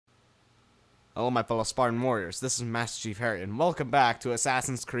Hello, my fellow Spartan warriors. This is Master Chief Harry, and welcome back to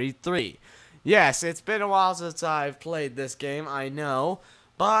Assassin's Creed 3. Yes, it's been a while since I've played this game, I know,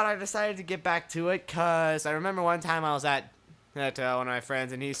 but I decided to get back to it because I remember one time I was at one of my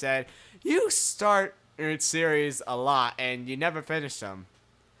friends, and he said, "You start your series a lot, and you never finish them."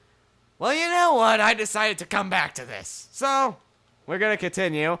 Well, you know what? I decided to come back to this, so we're gonna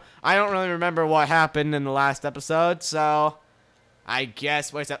continue. I don't really remember what happened in the last episode, so I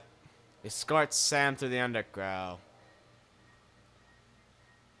guess wait up. Escort Sam through the underground.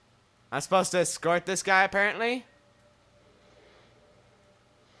 I'm supposed to escort this guy, apparently?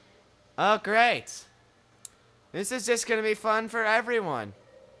 Oh, great. This is just gonna be fun for everyone.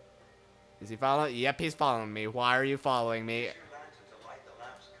 Is he following? Yep, he's following me. Why are you following me?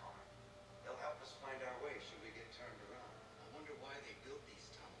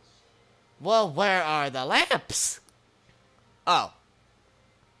 Well, where are the lamps? Oh.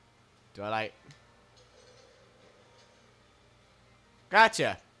 Do I like...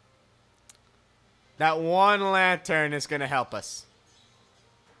 Gotcha. That one lantern is gonna help us.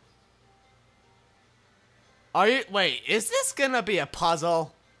 Are you... Wait, is this gonna be a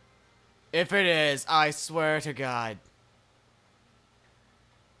puzzle? If it is, I swear to God.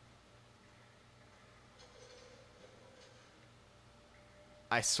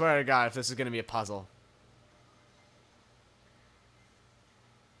 I swear to God if this is gonna be a puzzle.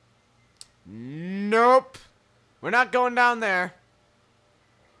 Nope. We're not going down there.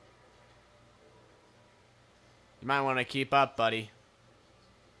 You might want to keep up, buddy.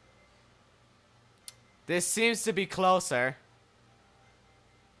 This seems to be closer.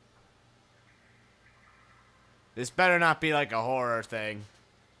 This better not be like a horror thing.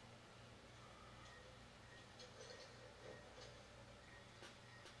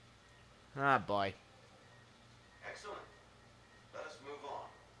 Ah, boy. Excellent. Let us move on.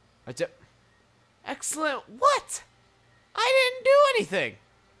 Excellent. What? I didn't do anything.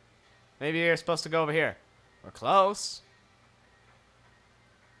 Maybe you're supposed to go over here. We're close.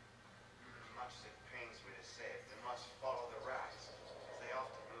 Much as it pains me to say it, they must follow the rats, as they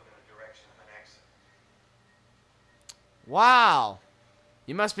often move in the direction of an exit. Wow.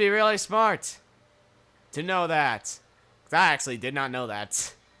 You must be really smart to know that. 'Cause I actually did not know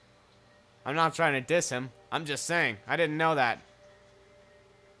that. I'm not trying to diss him. I'm just saying. I didn't know that.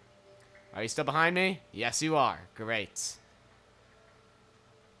 Are you still behind me? Yes, you are. Great.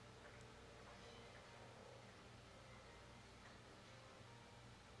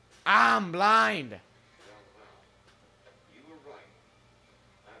 I'm blind. Well. You were right.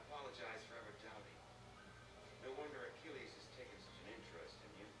 I apologize for ever doubting. No wonder Achilles has taken such an interest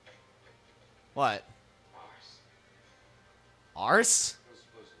in you. What? Arse. Arse? I don't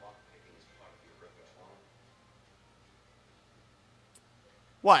suppose lockpicking is part of your repertoire.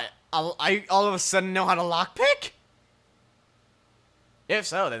 What? I all of a sudden know how to lockpick? If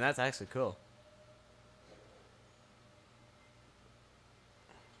so, then that's actually cool.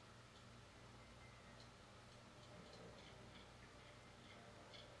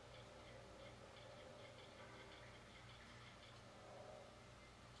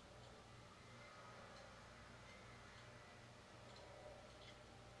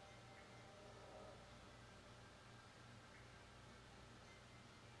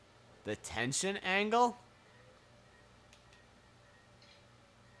 The tension angle?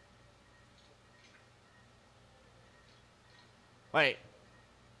 Wait.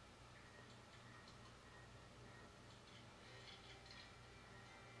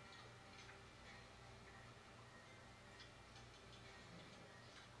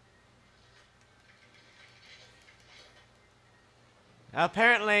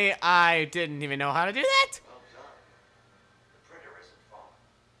 Apparently, I didn't even know how to do that. Well done. The printer isn't fallen.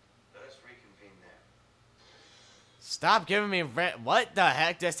 Let us reconvene there. Stop giving me what the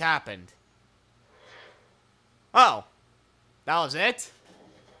heck just happened? Oh. That was it?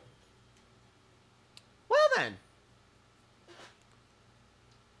 Well then.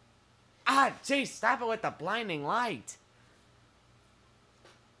 Ah, jeez, stop it with the blinding light.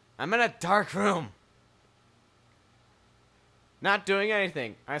 I'm in a dark room. Not doing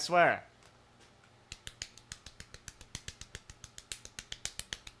anything, I swear.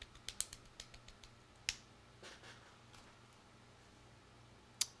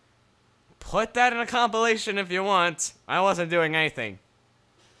 Put that in a compilation if you want. I wasn't doing anything.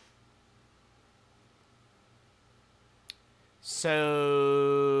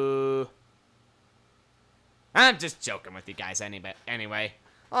 So... I'm just joking with you guys anyway.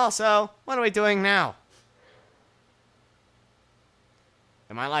 Also, what are we doing now?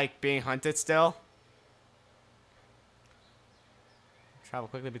 Am I like being hunted still? Travel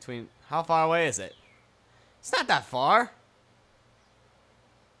quickly between... How far away is it? It's not that far.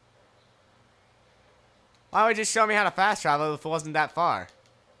 Why would you show me how to fast travel if it wasn't that far?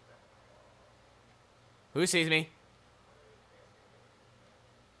 Who sees me?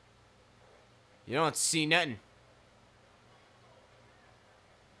 You don't see nothing.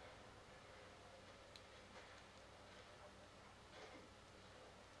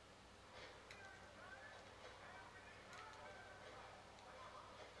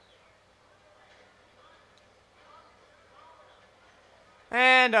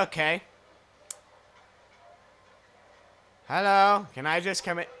 And okay. Hello, can I just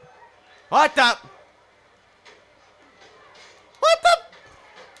come in? What the? What the?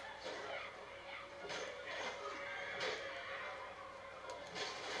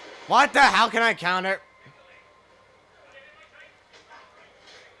 What the? How can I counter?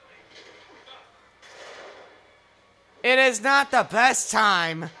 It is not the best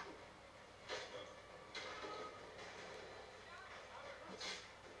time.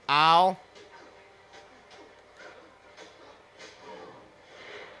 Ow.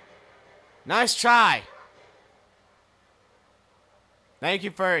 Nice try. Thank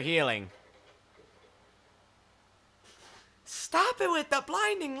you for healing. Stop it with the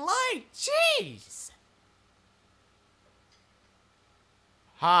blinding light. Jeez.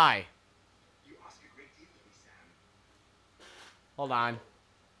 Hi. You ask a great deal of me, Sam. Hold on.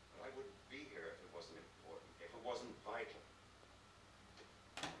 I wouldn't be here if it wasn't important, if it wasn't vital.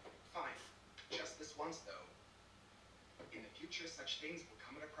 Fine. Just this once, though. In the future, such things will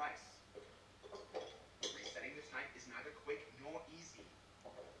come at a price. Resetting the type is neither quick nor easy.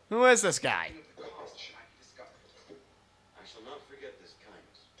 Who is this guy? Of the cost should I be discovered. I shall not forget this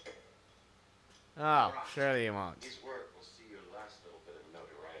kindness. Oh, surely you won't. His work will see your last little bit of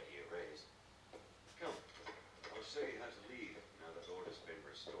notoriety erased. Come, I'll show you how to lead now that order's been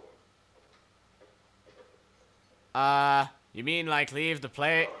restored. You mean like leave the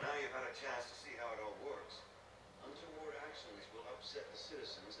play? Well, now you've had a chance to see how it all works. Untoward actions will upset the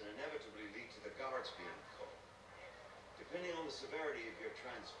citizens and inevitably lead to the guards being called. Depending on the severity of your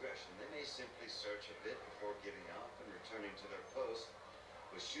transgression, they may simply search a bit before giving up and returning to their post.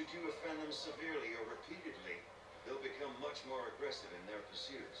 But should you offend them severely or repeatedly, they'll become much more aggressive in their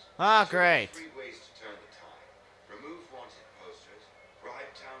pursuits. Ah, So there are great. 3 ways to turn the tide. Remove wanted posters,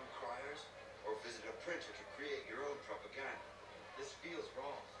 bribe town criers, or visit a printer to create your own propaganda. This feels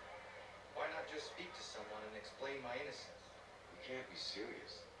wrong. Why not just speak to someone and explain my innocence? We can't be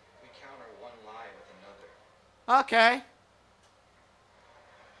serious. We counter one lie with another. Okay.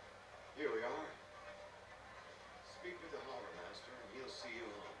 Here we are. Speak with the Harbor Master and he'll see you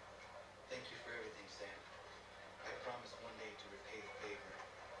home. Thank you for everything, Sam. I promise one day to repay the favor.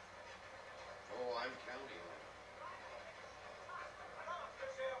 Oh, I'm counting on it.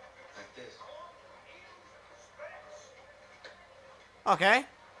 Like this. Okay.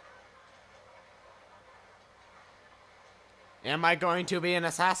 Am I going to be an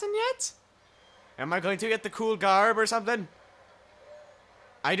assassin yet? Am I going to get the cool garb or something?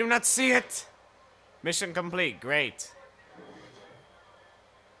 I do not see it. Mission complete. Great.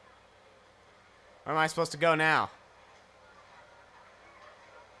 Where am I supposed to go now?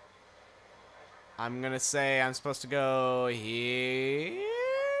 I'm gonna say I'm supposed to go here.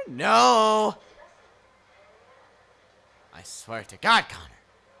 No. I swear to God, Connor.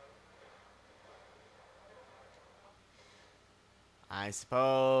 I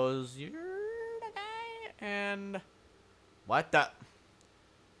suppose you're the guy and... What the...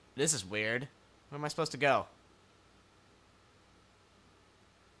 This is weird. Where am I supposed to go?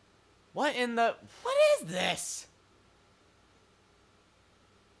 What in the... What is this?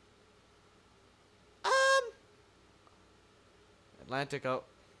 Atlantic, oh...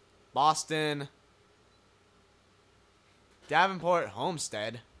 Boston... Davenport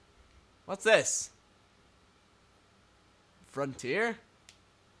Homestead. What's this? Frontier?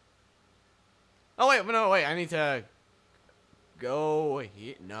 Oh wait, no, wait. I need to go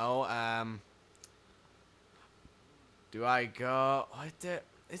here. No, do I go? What the?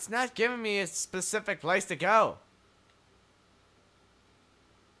 It's not giving me a specific place to go.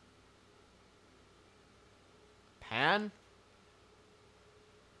 Pan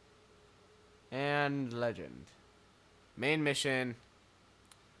and legend. Main mission.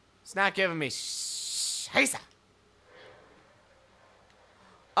 It's not giving me Shisa.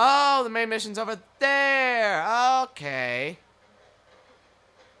 Oh, the main mission's over there. Okay.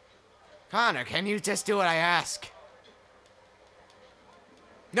 Connor, can you just do what I ask?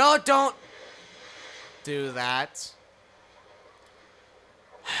 No, don't do that.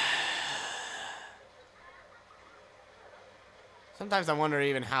 Sometimes I wonder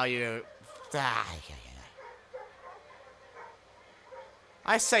even how you...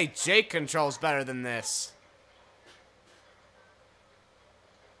 I say Jake controls better than this.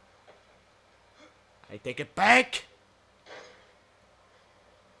 I take it back.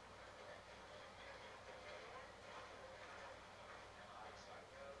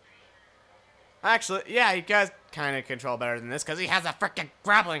 Actually, yeah, he does kind of control better than this because he has a freaking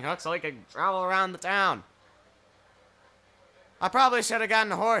grappling hook so he can travel around the town. I probably should have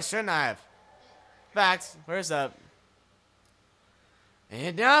gotten a horse, shouldn't I have? In fact, where's the...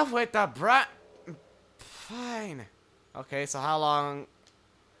 Enough with the Fine. Okay, so how long...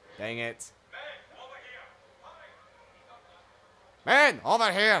 Dang it. Man,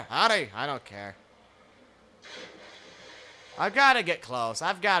 over here. Howdy. I don't care. I've got to get close.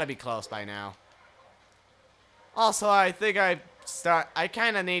 I've got to be close by now. Also, I think I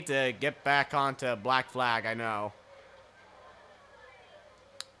kind of need to get back onto Black Flag, I know.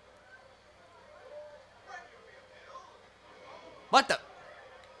 What the?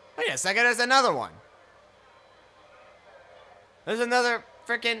 Wait a second, there's another one. There's another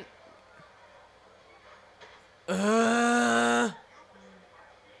freaking... I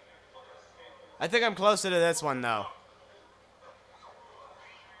think I'm closer to this one, though.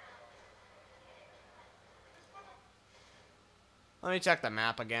 Let me check the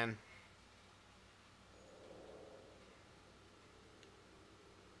map again.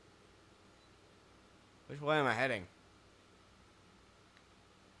 Which way am I heading?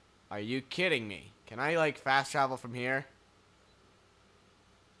 Are you kidding me? Can I, like, fast travel from here?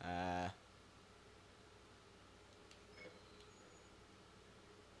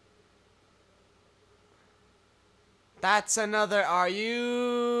 That's another... Are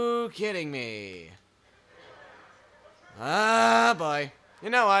you kidding me? Ah, boy. You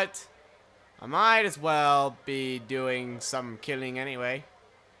know what? I might as well be doing some killing anyway.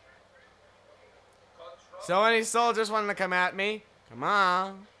 So any soldiers wanting to come at me? Come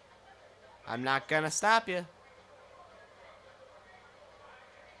on. I'm not gonna stop you.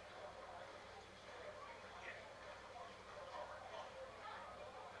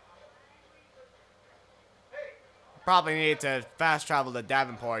 Probably need to fast travel to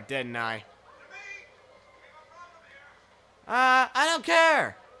Davenport, didn't I? I don't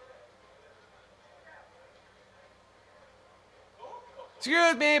care.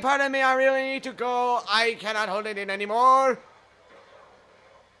 Excuse me, pardon me, I really need to go. I cannot hold it in anymore.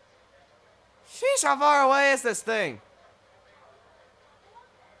 Sheesh, how far away is this thing?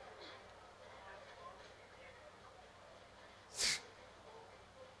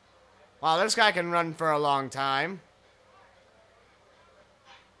 Wow, this guy can run for a long time.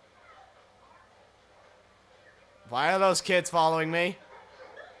 Why are those kids following me?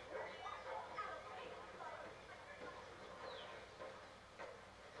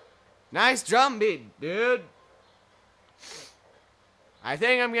 Nice drum beat, dude. I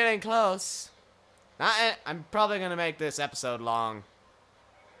think I'm getting close. I'm probably gonna make this episode long,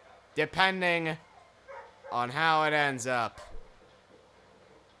 depending on how it ends up.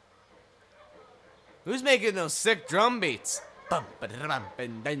 Who's making those sick drum beats?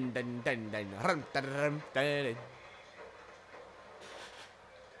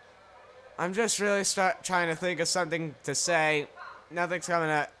 I'm just really trying to think of something to say. Nothing's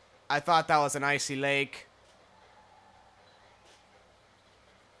coming up. I thought that was an icy lake.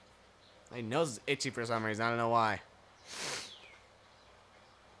 My nose is itchy for some reason. I don't know why.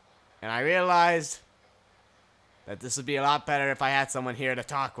 And I realized that this would be a lot better if I had someone here to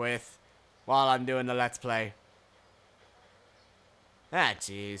talk with while I'm doing the Let's Play. Ah,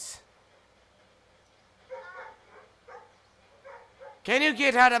 jeez. Can you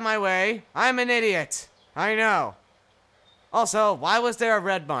get out of my way? I'm an idiot. I know. Also, why was there a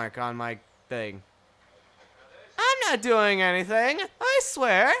red mark on my thing? I'm not doing anything. I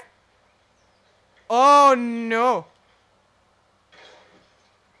swear. Oh, no.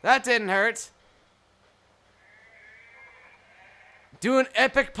 That didn't hurt. Doing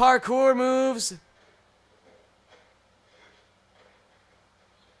epic parkour moves.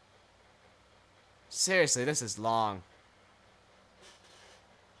 Seriously, this is long.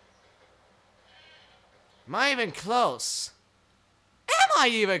 Am I even close? Am I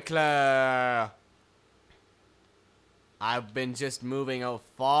even close? I've been just moving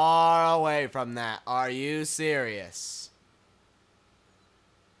far away from that. Are you serious?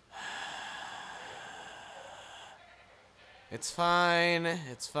 It's fine.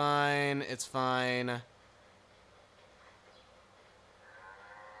 It's fine. It's fine.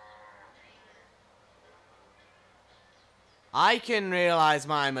 I can realize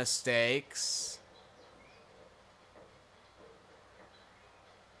my mistakes.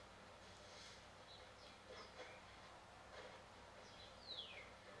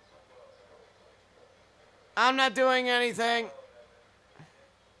 I'm not doing anything.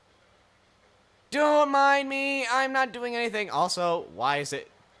 Don't mind me. I'm not doing anything. Also, why is it...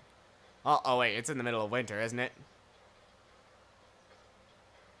 Oh, wait. It's in the middle of winter, isn't it?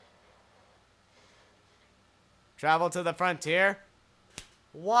 Travel to the frontier.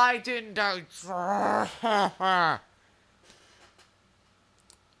 Why didn't I...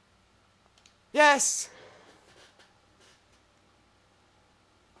 Yes!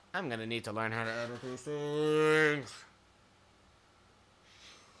 I'm gonna need to learn how to edit these things.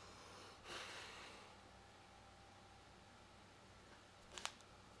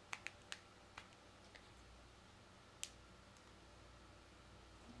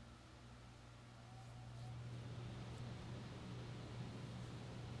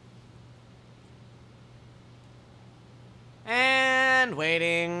 And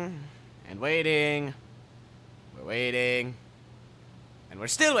waiting. And waiting. We're waiting. And we're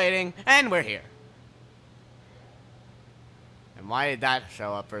still waiting. And we're here. And why did that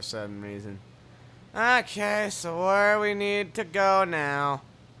show up for some reason? Okay, so where we need to go now?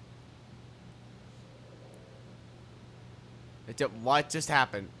 What just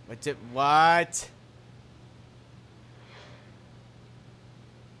happened? What?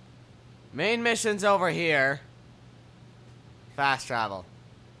 Main mission's over here. Fast travel.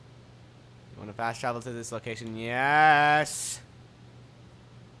 You want to fast travel to this location? Yes.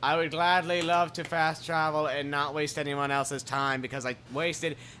 I would gladly love to fast travel and not waste anyone else's time because I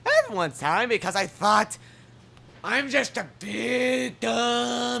wasted everyone's time because I thought I'm just a big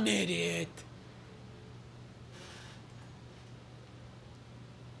dumb idiot.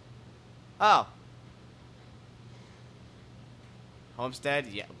 Oh. Homestead?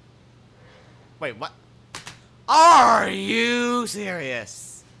 Yeah. Wait, what? Are you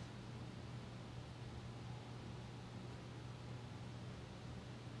serious?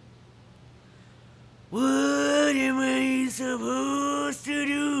 What am I supposed to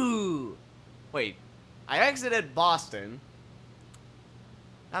do? Wait, I exited Boston.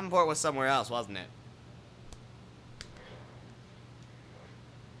 Davenport was somewhere else, wasn't it?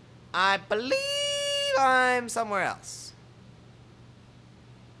 I believe I'm somewhere else.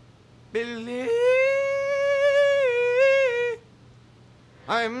 Believe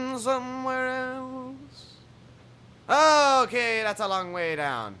I'm somewhere else. Okay, that's a long way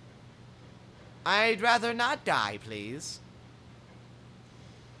down. I'd rather not die, please.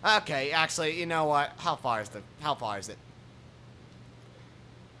 Okay, actually, you know what? How far is it?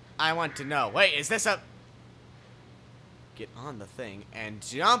 I want to know. Wait, is this a... Get on the thing and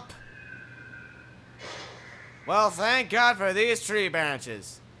jump. Well, thank God for these tree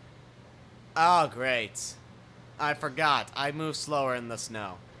branches. Oh, great. I forgot. I move slower in the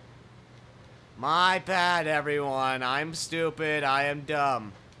snow. My bad, everyone. I'm stupid. I am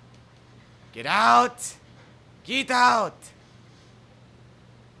dumb. Get out! Get out!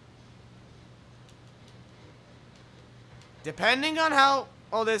 Depending on how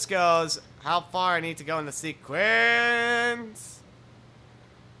all this goes, how far I need to go in the sequence,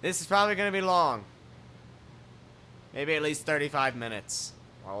 this is probably going to be long. Maybe at least 35 minutes.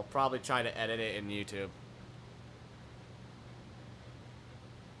 Or I'll probably try to edit it in YouTube.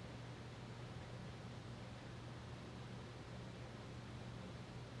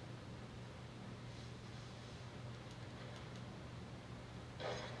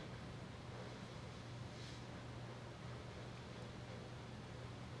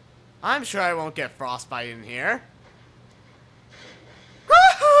 I'm sure I won't get frostbite in here.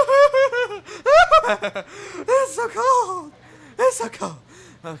 It's so cold. It's so cold.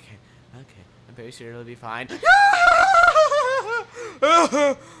 Okay. I'm pretty sure it'll be fine.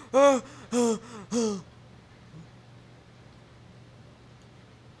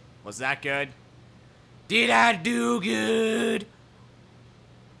 Was that good? Did I do good?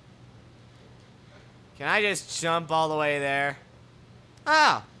 Can I just jump all the way there?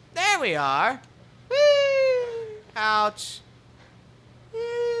 Oh. There we are. Whee! Ouch.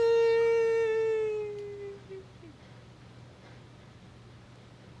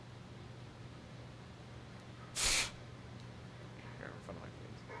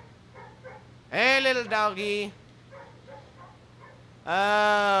 Hey, little doggy.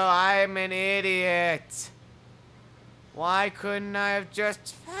 Oh, I'm an idiot. Why couldn't I have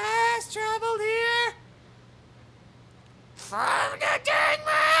just fast traveled here? From the dang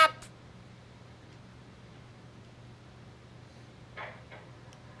map!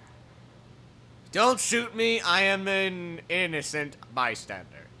 Don't shoot me, I am an innocent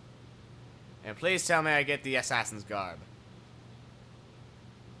bystander. And please tell me I get the assassin's garb.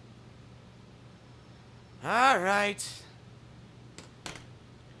 Alright.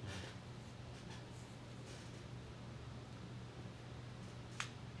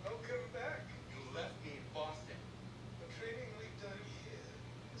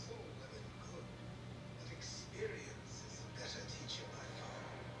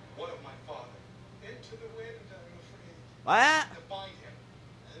 What? To find him.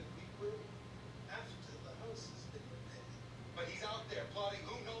 And we will after the house has been repaired. But he's out there plotting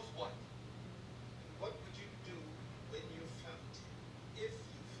who knows what. What would you do when you found him? If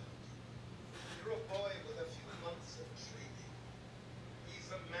you found him? You're a boy with a few months of training. He's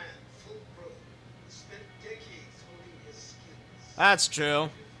a man, full grown, who spent decades honing his skills. That's true.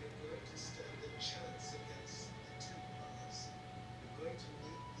 If you're going to stand a chance against the Templars, you're going to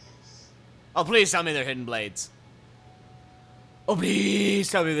need these. Oh, please tell me they're hidden blades. Oh, please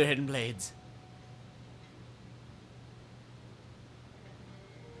tell me they're hidden blades.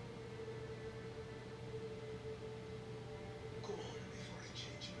 Go on before I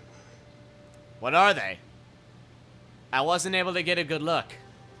change my mind. What are they? I wasn't able to get a good look.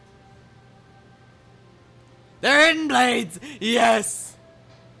 They're hidden blades! Yes!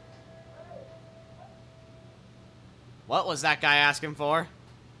 What was that guy asking for?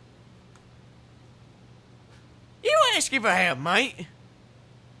 You asking for help, mate?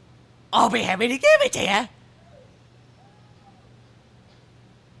 I'll be happy to give it to you.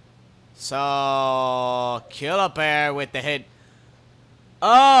 So, kill a bear with the hit.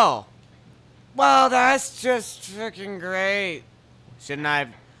 Oh! Well, that's just freaking great. Shouldn't I have...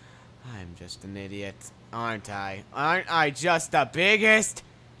 I'm just an idiot, aren't I? Aren't I just the biggest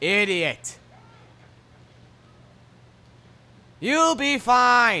idiot? You'll be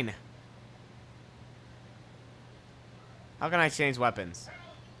fine. How can I change weapons?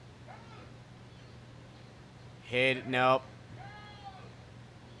 Hit, nope.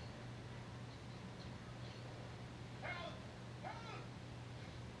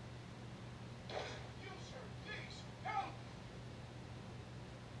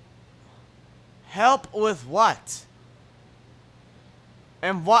 Help with what?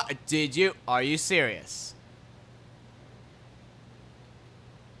 And what did you... Are you serious?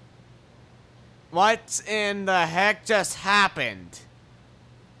 What in the heck just happened?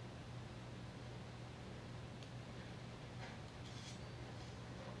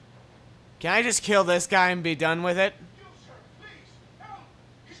 Can I just kill this guy and be done with it? You, sir, please, help!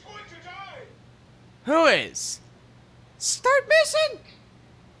 He's going to die! Who is? Start mission?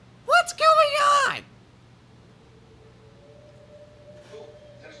 What's going on? No,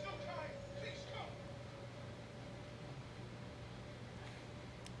 there's no time. Please come.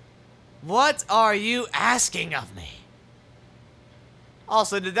 What are you asking of me?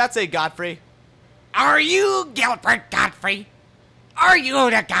 Also, did that say Godfrey? Are you Gilbert Godfrey? Are you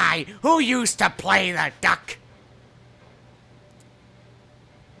the guy who used to play the duck?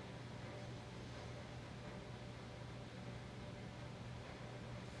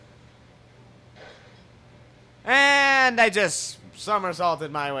 And I just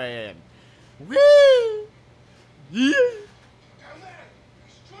somersaulted my way in. Woo! Yeah! Down there!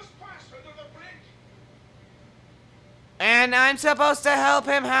 He's just passed under the bridge! And I'm supposed to help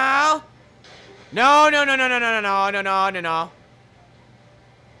him how? No, no, no, no, no, no, no, no, no, no, no, no.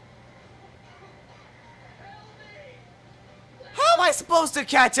 How am I supposed to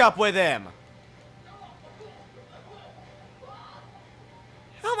catch up with him?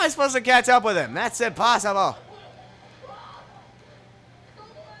 How am I supposed to catch up with him? That's impossible.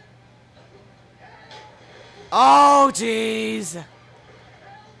 Oh, jeez.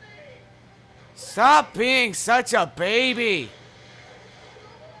 Stop being such a baby.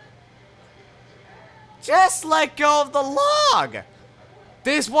 Just let go of the log.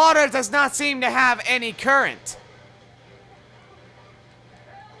 This water does not seem to have any current.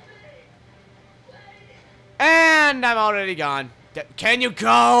 And I'm already gone. Can you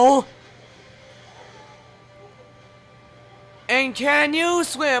go? And can you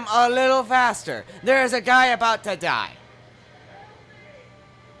swim a little faster? There's a guy about to die.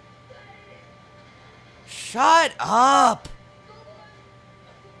 Shut up.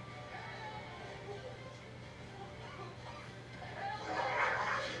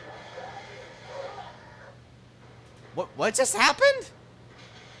 What just happened?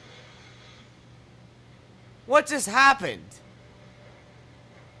 What just happened?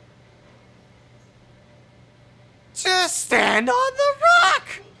 Just stand on the rock!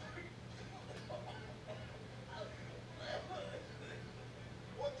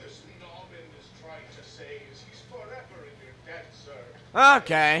 What this Norman is trying to say is he's forever in your debt, sir.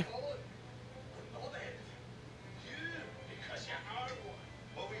 Okay. Norman! You, because you are one.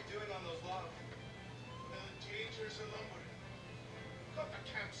 What were you doing on those logs? Teenagers are lumbering. Got the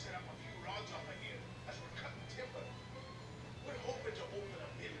camp set up a few rods off of here as we're cutting timber. We're hoping to open a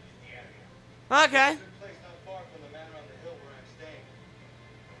mill in the area. Okay. There's a place not far from the manor on the hill where I'm staying.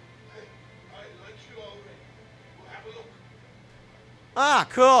 I like you already. We'll have a look. Ah,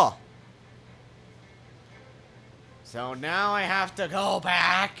 cool. So now I have to go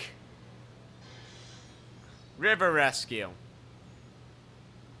back. River rescue.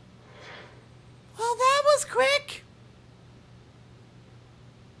 Well, that was quick.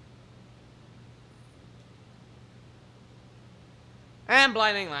 And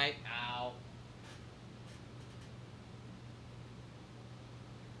blinding light. Ow.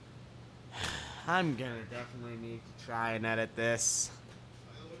 I'm gonna definitely need to try and edit this.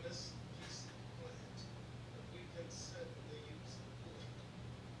 Violinist piece of plant, but we can certainly use wood.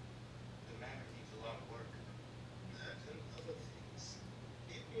 The manor needs a lot of work. That and other things.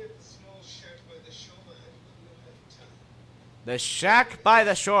 Meet me at the small shack by the shoreline when you have time. The shack by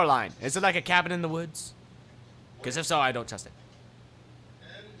the shoreline. Is it like a cabin in the woods? Because if so, I don't trust it.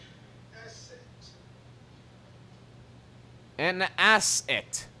 An asset. An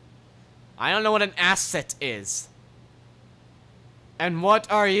asset. I don't know what an asset is. And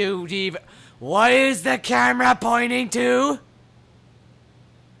what are you even... What is the camera pointing to?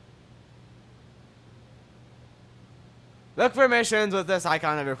 Look for missions with this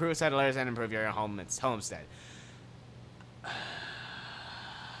icon to recruit settlers and improve your homestead.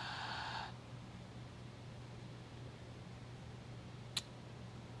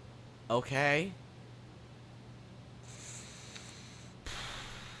 Okay.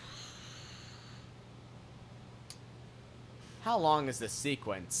 How long is this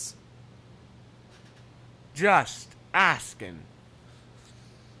sequence? Just asking.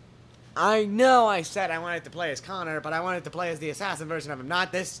 I know I said I wanted to play as Connor, but I wanted to play as the assassin version of him,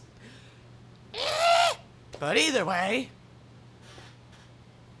 not this. But either way,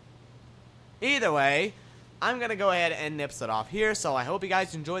 I'm gonna go ahead and nip it off here. So I hope you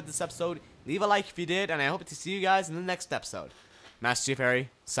guys enjoyed this episode. Leave a like if you did, and I hope to see you guys in the next episode. Master Chief Harry,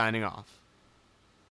 signing off.